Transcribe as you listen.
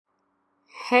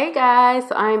Hey guys,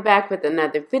 so I'm back with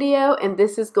another video, and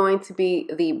this is going to be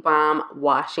the Bomb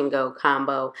Wash and Go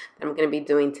combo that I'm going to be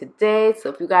doing today. So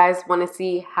if you guys want to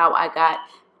see how I got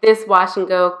this wash and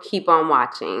go, keep on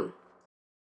watching.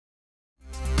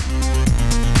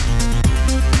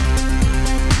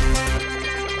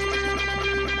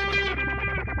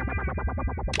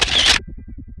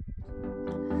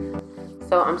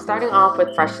 So I'm starting off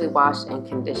with freshly washed and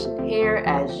conditioned hair.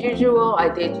 As usual, I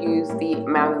did use the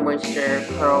Maui Moisture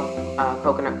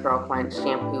Coconut Curl Cleanse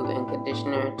shampoo and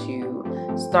conditioner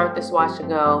to start this wash and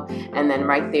go. And then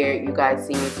right there, you guys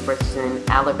see me spritzing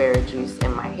aloe vera juice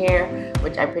in my hair,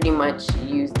 which I pretty much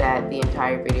used that the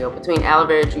entire video between aloe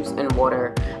vera juice and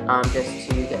water just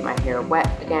to get my hair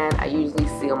wet again. I usually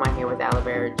seal my hair with aloe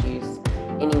vera juice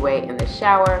anyway in the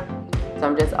shower. So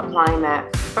I'm just applying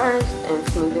that first and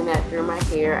smoothing that through my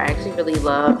hair. I actually really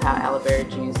love how aloe vera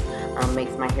juice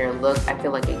makes my hair look. I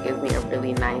feel like it gives me a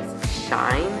really nice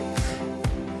shine.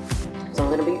 So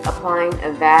I'm going to be applying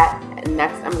that.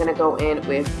 Next, I'm going to go in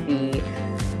with the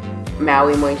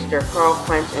Maui Moisture Curl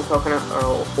Quench and Coconut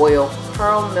Oil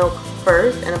Curl Milk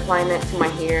first and applying that to my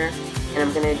hair. And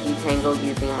I'm going to detangle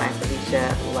using my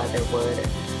Felicia Leatherwood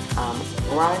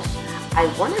brush. I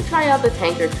want to try out the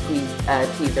Tanker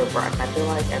Teaser brush. I feel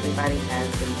like everybody has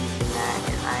been using that,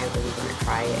 and I really want to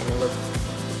try it. And it looks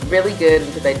really good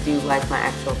because I do like my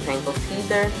actual Tangle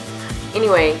Teaser.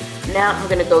 Anyway, now I'm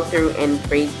going to go through and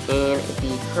break in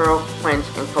the Curl Quench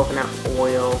and Coconut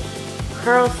Oil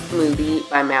Curl Smoothie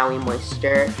by Maui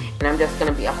Moisture. And I'm just going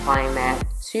to be applying that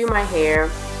to my hair.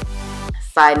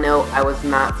 Side note, I was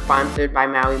not sponsored by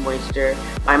Maui Moisture.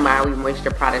 My Maui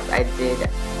Moisture products I did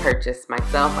purchase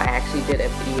myself. I actually did a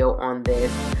video on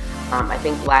this, I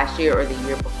think last year or the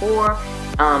year before.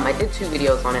 I did 2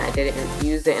 videos on it. I did it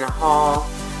use it in a haul.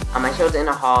 I showed it in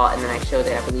a haul, and then I showed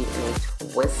it, I believe, in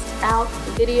a twist out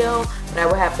video. But I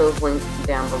will have those links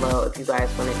down below if you guys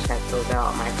want to check those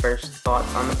out. My first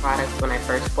thoughts on the products when I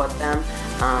first bought them.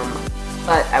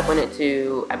 But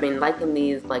I've been liking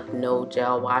these like no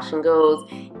gel wash and goes,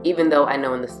 even though I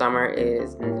know in the summer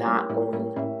is not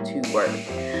going to work.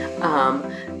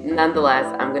 Nonetheless,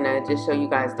 I'm gonna just show you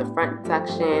guys the front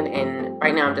section, and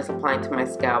right now I'm just applying to my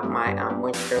scalp my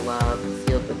Moisture Love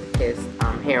Sealed with a Kiss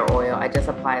hair oil. I just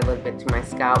apply a little bit to my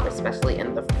scalp, especially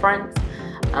in the front,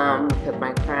 because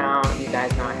my crown, you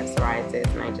guys know I have psoriasis,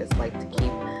 and I just like to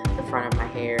keep the front of my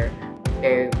hair,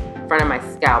 front of my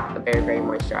scalp very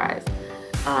moisturized.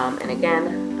 And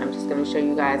again, I'm just going to show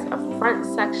you guys a front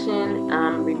section,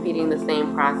 repeating the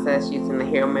same process using the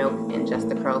hair milk and just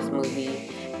the curl smoothie.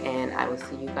 And I will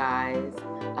see you guys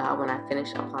when I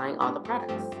finish applying all the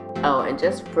products. Oh, and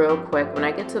just real quick, when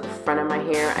I get to the front of my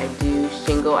hair, I do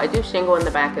shingle. I do shingle in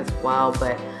the back as well,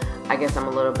 but I guess I'm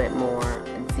a little bit more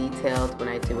detailed when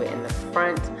I do it in the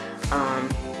front,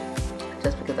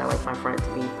 just because I like my front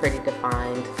to be pretty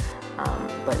defined,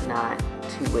 but not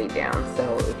too way down.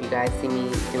 So if you guys see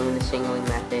me doing the shingling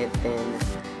method, then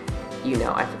you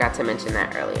know I forgot to mention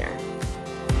that earlier.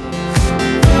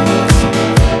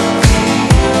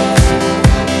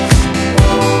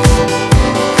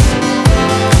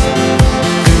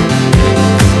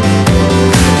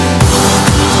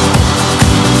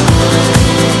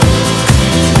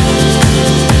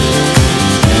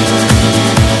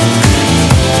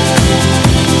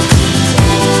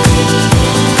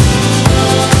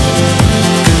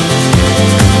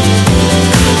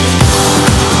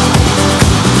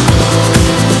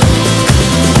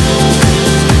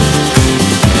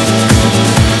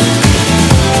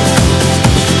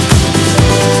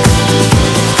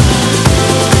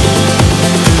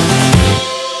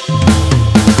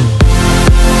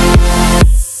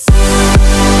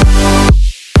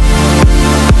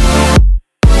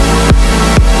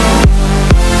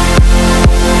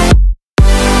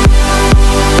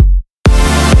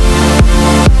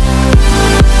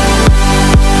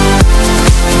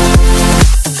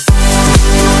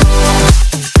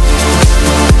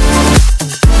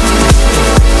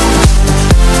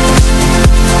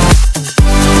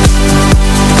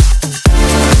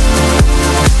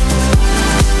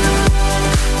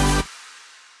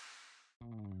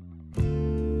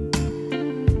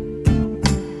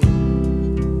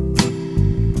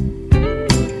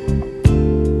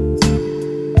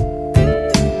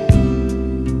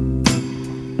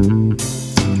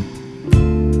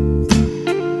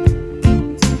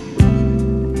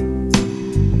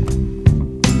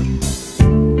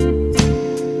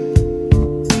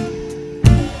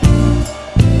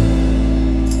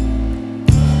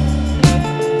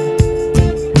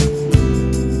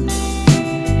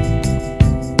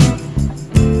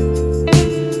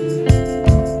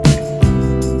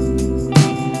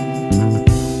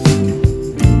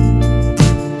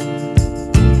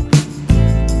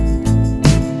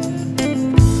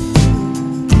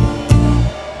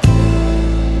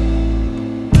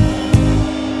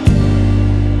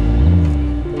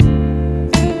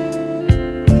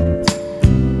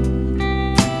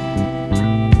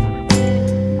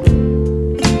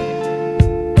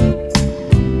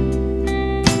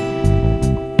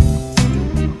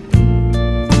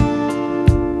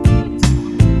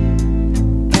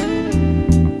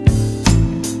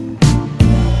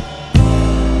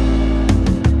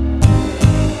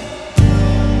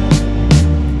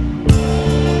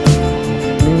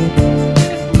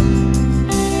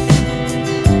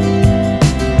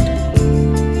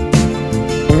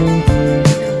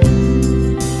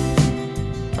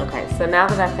 now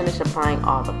that I finished applying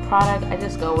all the product, I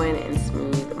just go in and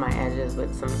smooth my edges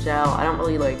with some gel. I don't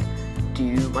really like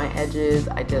do my edges.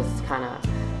 I just kind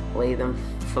of lay them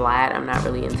flat. I'm not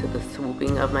really into the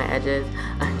swooping of my edges.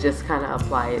 I just kind of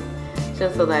apply it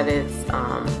just so that it's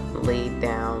laid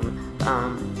down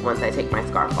once I take my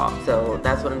scarf off. So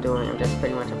that's what I'm doing. I'm just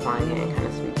pretty much applying it and kind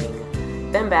of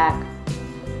sweeping them back.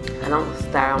 I don't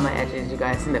style my edges, you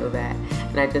guys know that.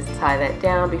 And I just tie that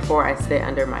down before I sit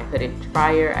under my hooded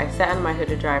dryer. I sat under my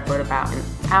hooded dryer for about an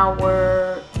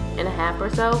hour and a half or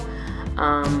so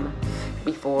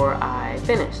before I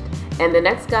finished. And the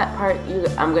next part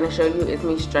I'm going to show you is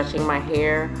me stretching my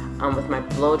hair with my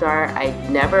blow dryer. I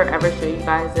never ever show you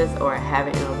guys this, or I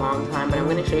haven't in a long time, but I'm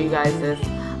going to show you guys this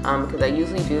because I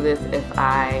usually do this if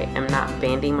I am not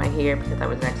banding my hair, because I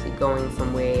was actually going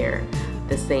somewhere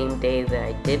the same day that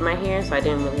I did my hair, so I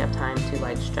didn't really have time to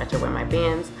like stretch it with my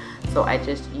bands. So I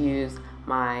just use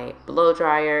my blow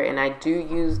dryer, and I do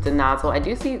use the nozzle. I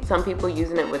do see some people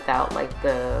using it without like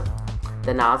the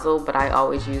nozzle, but I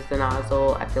always use the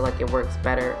nozzle. I feel like it works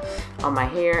better on my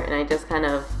hair, and I just kind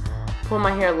of pull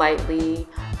my hair lightly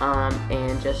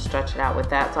and just stretch it out with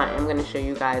that. So I am going to show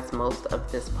you guys most of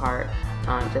this part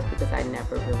just because I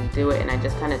never really do it, and I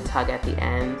just kind of tug at the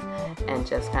end and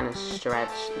just kind of stretch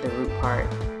the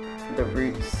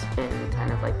roots and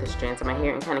kind of like the strands of my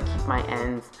hair, and kind of keep my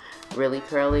ends really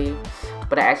curly.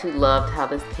 But I actually loved how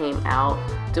this came out.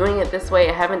 Doing it this way,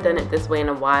 I haven't done it this way in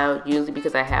a while, usually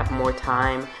because I have more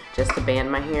time just to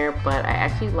band my hair, but I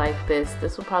actually like this.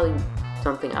 This will probably be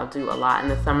something I'll do a lot in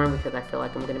the summer, because I feel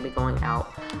like I'm going to be going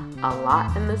out a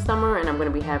lot in the summer, and I'm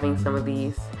going to be having some of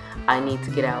these I need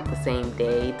to get out the same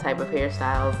day type of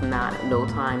hairstyles, not no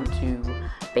time to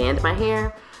band my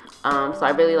hair. So I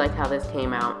really like how this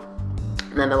came out.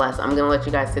 Nonetheless, I'm going to let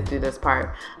you guys sit through this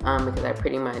part because I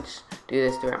pretty much do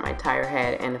this throughout my entire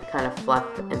head, and kind of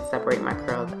fluff and separate my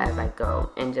curls as I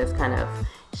go, and just kind of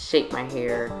shape my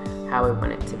hair how I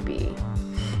want it to be.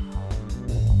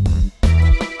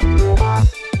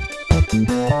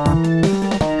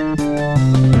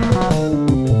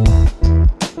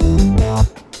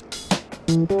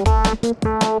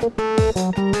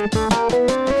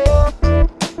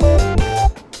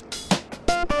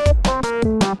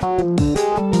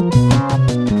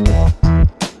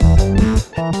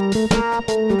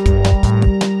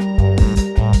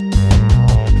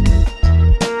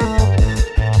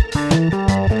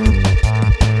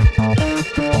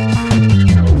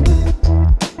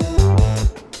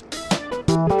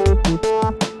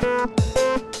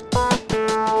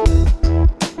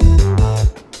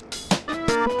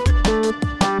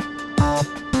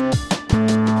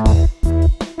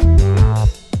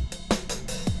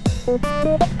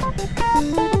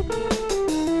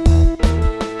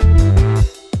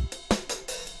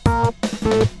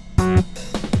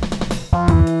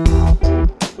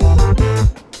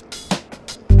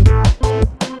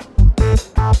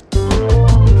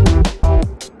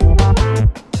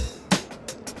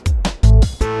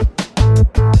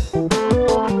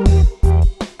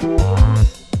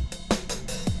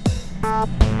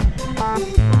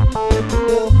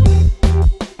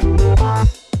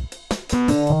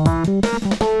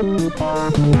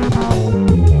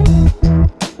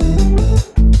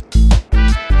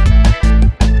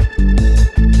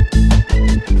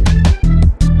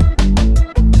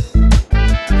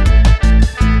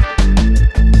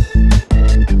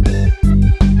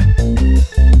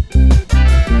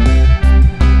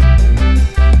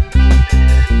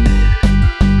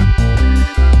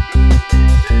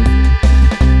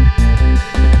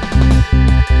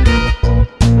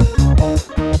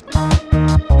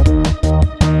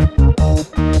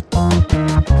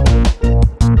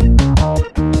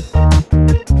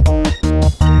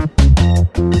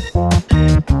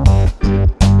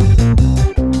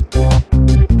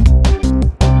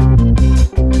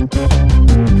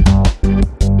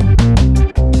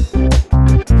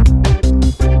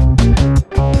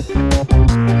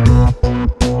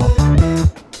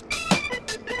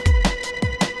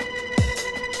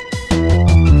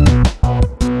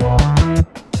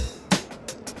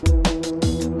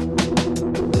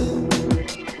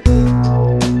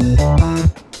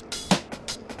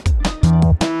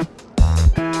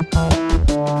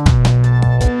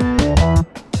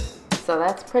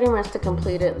 That's pretty much the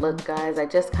completed look, guys. I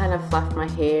just kind of fluffed my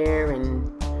hair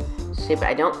and shape it.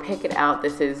 I don't pick it out.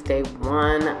 This is day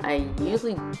one. I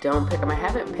usually don't pick them. I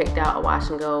haven't picked out a wash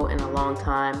and go in a long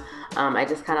time. I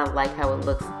just kind of like how it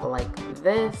looks like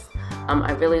this.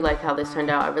 I really like how this turned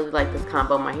out. I really like this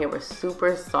combo. My hair was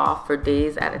super soft for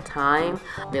days at a time.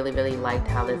 Really liked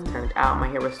how this turned out. My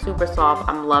hair was super soft.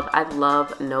 I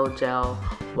love no gel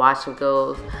wash and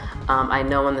goes. I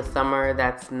know in the summer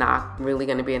that's not really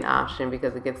going to be an option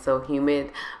because it gets so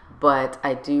humid, but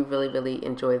I do really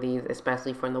enjoy these,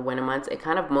 especially for in the winter months. It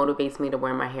kind of motivates me to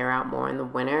wear my hair out more in the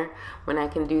winter when I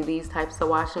can do these types of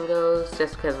wash and goes,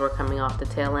 just because we're coming off the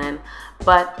tail end.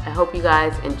 But I hope you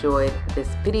guys enjoyed this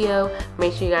video.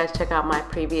 Make sure you guys check out my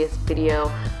previous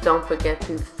video. Don't forget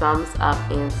to thumbs up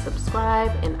and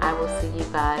subscribe, and I will see you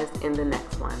guys in the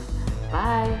next one.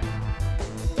 Bye.